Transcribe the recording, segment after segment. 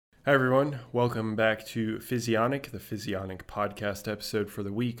Hi, everyone. Welcome back to Physionic, the Physionic podcast episode for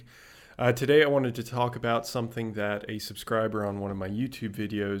the week. Today, I wanted to talk about something that a subscriber on one of my YouTube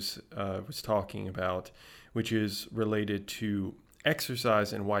videos was talking about, which is related to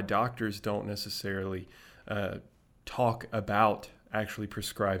exercise and why doctors don't necessarily talk about actually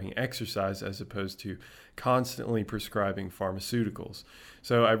prescribing exercise as opposed to constantly prescribing pharmaceuticals.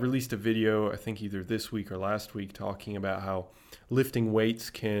 So I released a video, I think either this week or last week, talking about how lifting weights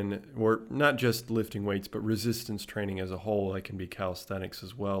can, or not just lifting weights, but resistance training as a whole, that can be calisthenics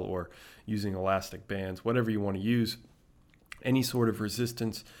as well, or using elastic bands, whatever you want to use. Any sort of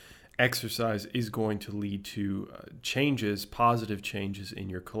resistance exercise is going to lead to changes, positive changes in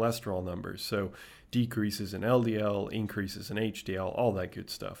your cholesterol numbers. So decreases in LDL, increases in HDL, all that good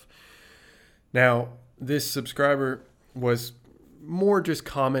stuff. Now, this subscriber was more just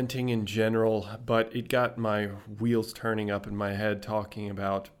commenting in general, but it got my wheels turning up in my head talking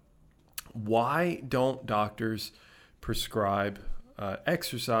about why don't doctors prescribe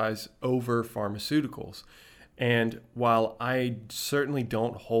exercise over pharmaceuticals? And while I certainly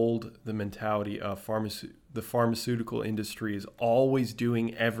don't hold the mentality of the pharmaceutical industry is always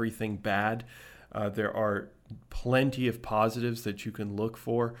doing everything bad, there are plenty of positives that you can look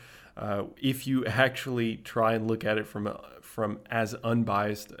for if you actually try and look at it from as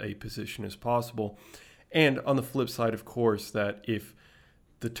unbiased a position as possible. And on the flip side, of course, that if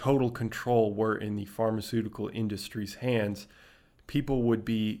the total control were in the pharmaceutical industry's hands, people would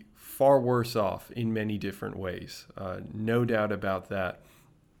be far worse off in many different ways. No doubt about that.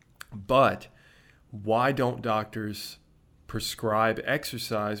 But why don't doctors prescribe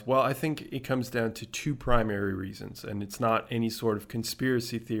exercise? Well, I think it comes down to two primary reasons, and it's not any sort of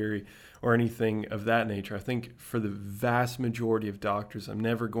conspiracy theory or anything of that nature. I think for the vast majority of doctors, I'm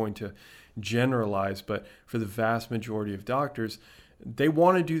never going to generalize, but for the vast majority of doctors, they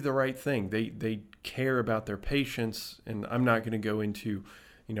want to do the right thing. They care about their patients, and I'm not going to go into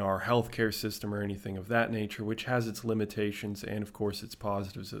our healthcare system or anything of that nature, which has its limitations and, of course, its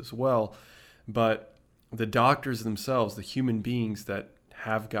positives as well. But the doctors themselves, the human beings that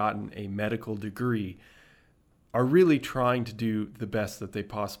have gotten a medical degree, are really trying to do the best that they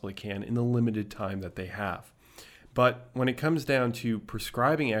possibly can in the limited time that they have. But when it comes down to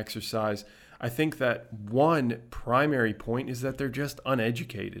prescribing exercise, I think that one primary point is that they're just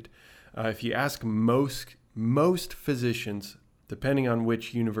uneducated. If you ask most physicians, depending on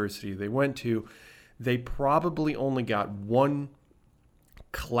which university they went to, they probably only got one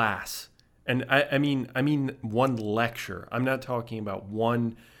class. And I mean one lecture. I'm not talking about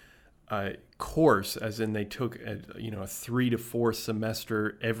one course, as in they took a 3 to 4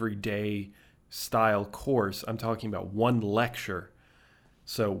 semester everyday style course. I'm talking about one lecture.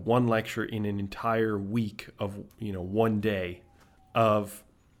 So one lecture in an entire week of one day of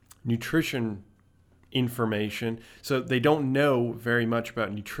nutrition information. So they don't know very much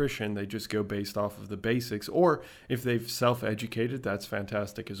about nutrition. They just go based off of the basics. Or if they've self-educated, that's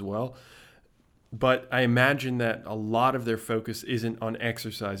fantastic as well. But I imagine that a lot of their focus isn't on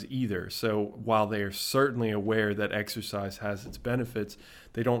exercise either. So while they are certainly aware that exercise has its benefits,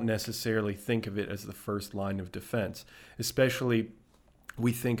 they don't necessarily think of it as the first line of defense. Especially,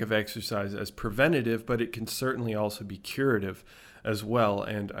 we think of exercise as preventative, but it can certainly also be curative as well.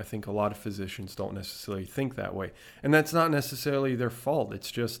 And I think a lot of physicians don't necessarily think that way. And that's not necessarily their fault. It's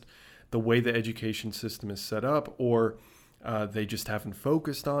just the way the education system is set up, or they just haven't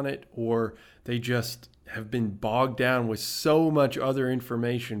focused on it, or they just have been bogged down with so much other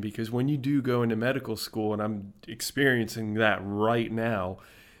information. Because when you do go into medical school, and I'm experiencing that right now,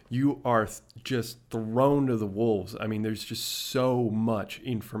 you are just thrown to the wolves. I mean, there's just so much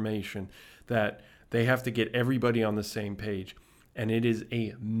information that they have to get everybody on the same page. And it is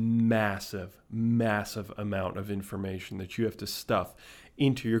a massive, massive amount of information that you have to stuff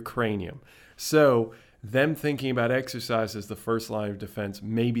into your cranium. So them thinking about exercise as the first line of defense,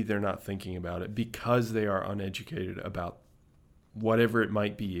 maybe they're not thinking about it because they are uneducated about whatever it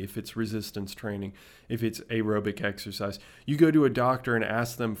might be. If it's resistance training, if it's aerobic exercise, you go to a doctor and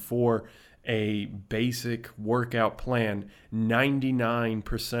ask them for a basic workout plan,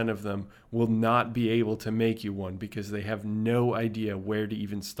 99% of them will not be able to make you one because they have no idea where to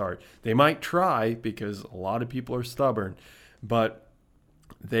even start. They might try because a lot of people are stubborn, but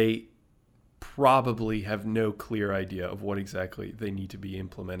they probably have no clear idea of what exactly they need to be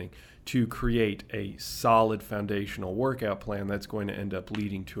implementing to create a solid foundational workout plan that's going to end up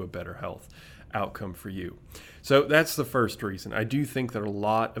leading to a better health outcome for you. So that's the first reason. I do think that a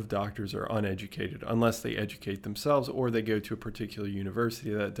lot of doctors are uneducated unless they educate themselves or they go to a particular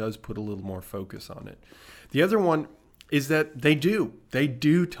university that does put a little more focus on it. The other one is that they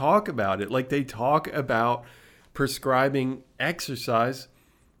do talk about it. Like, they talk about prescribing exercise,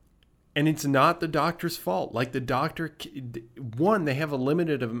 and it's not the doctor's fault. Like, the doctor, one, they have a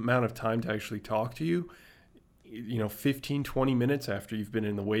limited amount of time to actually talk to you, 15, 20 minutes after you've been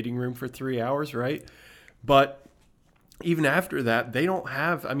in the waiting room for 3 hours, right? But even after that, they don't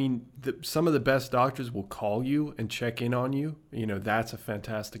have, some of the best doctors will call you and check in on you. That's a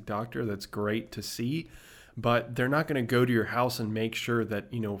fantastic doctor. That's great to see. But they're not going to go to your house and make sure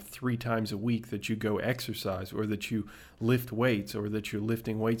that, 3 times a week that you go exercise, or that you lift weights, or that you're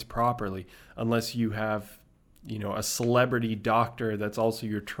lifting weights properly, unless you have, a celebrity doctor that's also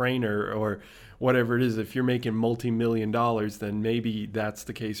your trainer or whatever it is. If you're making multi-million dollars, then maybe that's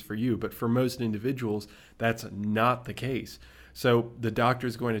the case for you. But for most individuals, that's not the case. So the doctor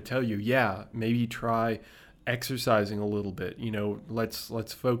is going to tell you, yeah, maybe try exercising a little bit.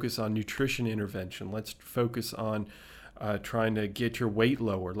 Let's focus on nutrition intervention. Let's focus on trying to get your weight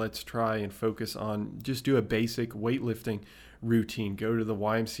lower. Let's try and focus on just do a basic weightlifting routine. Go to the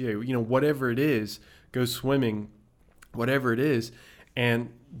YMCA, whatever it is, go swimming, whatever it is,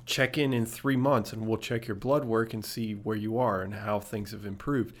 and check in 3 months, and we'll check your blood work and see where you are and how things have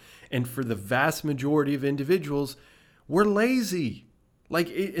improved. And for the vast majority of individuals, we're lazy.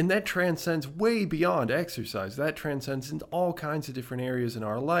 And that transcends way beyond exercise. That transcends into all kinds of different areas in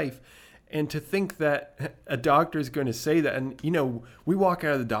our life. And to think that a doctor is going to say that, and we walk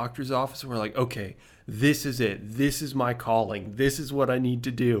out of the doctor's office and we're like, okay, this is it. This is my calling. This is what I need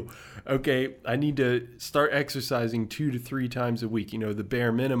to do. Okay, I need to start exercising 2 to 3 times a week, the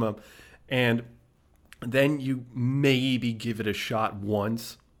bare minimum. And then you maybe give it a shot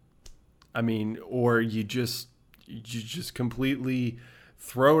once. Or you just completely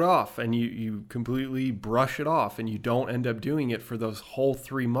throw it off, and you completely brush it off, and you don't end up doing it for those whole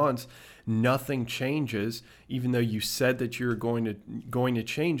 3 months. Nothing changes, even though you said that you're going to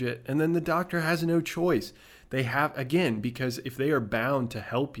change it. And then the doctor has no choice. They have, again, because if they are bound to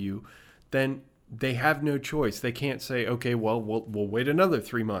help you, then they have no choice. They can't say, okay, well, we'll wait another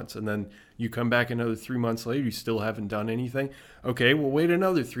 3 months, and then you come back another 3 months later, you still haven't done anything. Okay, we'll wait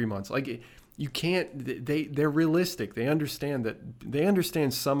another 3 months. You can't, they're realistic. They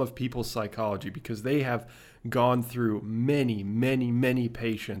understand some of people's psychology, because they have gone through many, many, many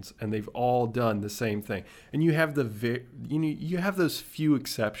patients, and they've all done the same thing. And you have you have those few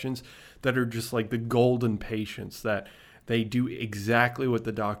exceptions that are just like the golden patients, that they do exactly what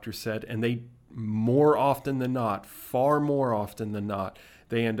the doctor said, and they more often than not, far more often than not,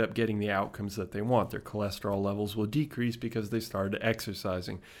 they end up getting the outcomes that they want. Their cholesterol levels will decrease because they started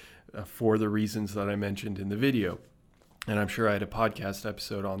exercising. For the reasons that I mentioned in the video. And I'm sure I had a podcast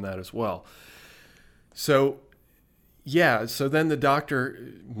episode on that as well. So then the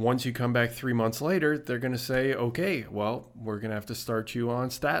doctor, once you come back 3 months later, they're going to say, okay, well, we're going to have to start you on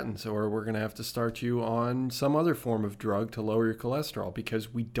statins, or we're going to have to start you on some other form of drug to lower your cholesterol,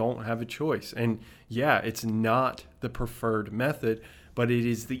 because we don't have a choice. And yeah, it's not the preferred method, but it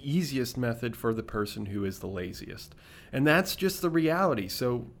is the easiest method for the person who is the laziest. And that's just the reality.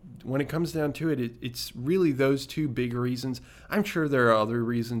 So when it comes down to it, it's really those 2 big reasons. I'm sure there are other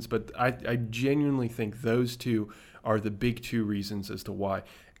reasons, but I genuinely think those 2 are the big 2 reasons as to why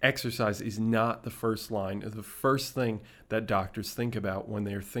exercise is not the first thing that doctors think about when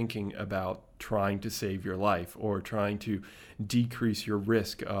they're thinking about trying to save your life or trying to decrease your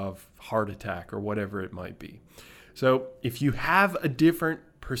risk of heart attack or whatever it might be. So if you have a different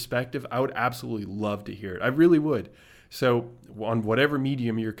perspective, I would absolutely love to hear it. I really would. So on whatever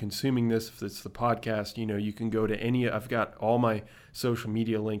medium you're consuming this, if it's the podcast, you can go to I've got all my social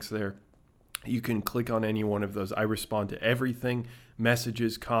media links there. You can click on any one of those. I respond to everything,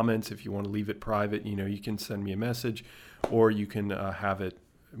 messages, comments. If you want to leave it private, you can send me a message, or you can have it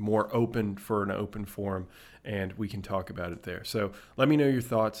more open for an open forum, and we can talk about it there. So let me know your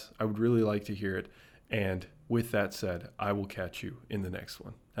thoughts. I would really like to hear it. And with that said, I will catch you in the next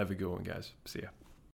one. Have a good one, guys. See ya.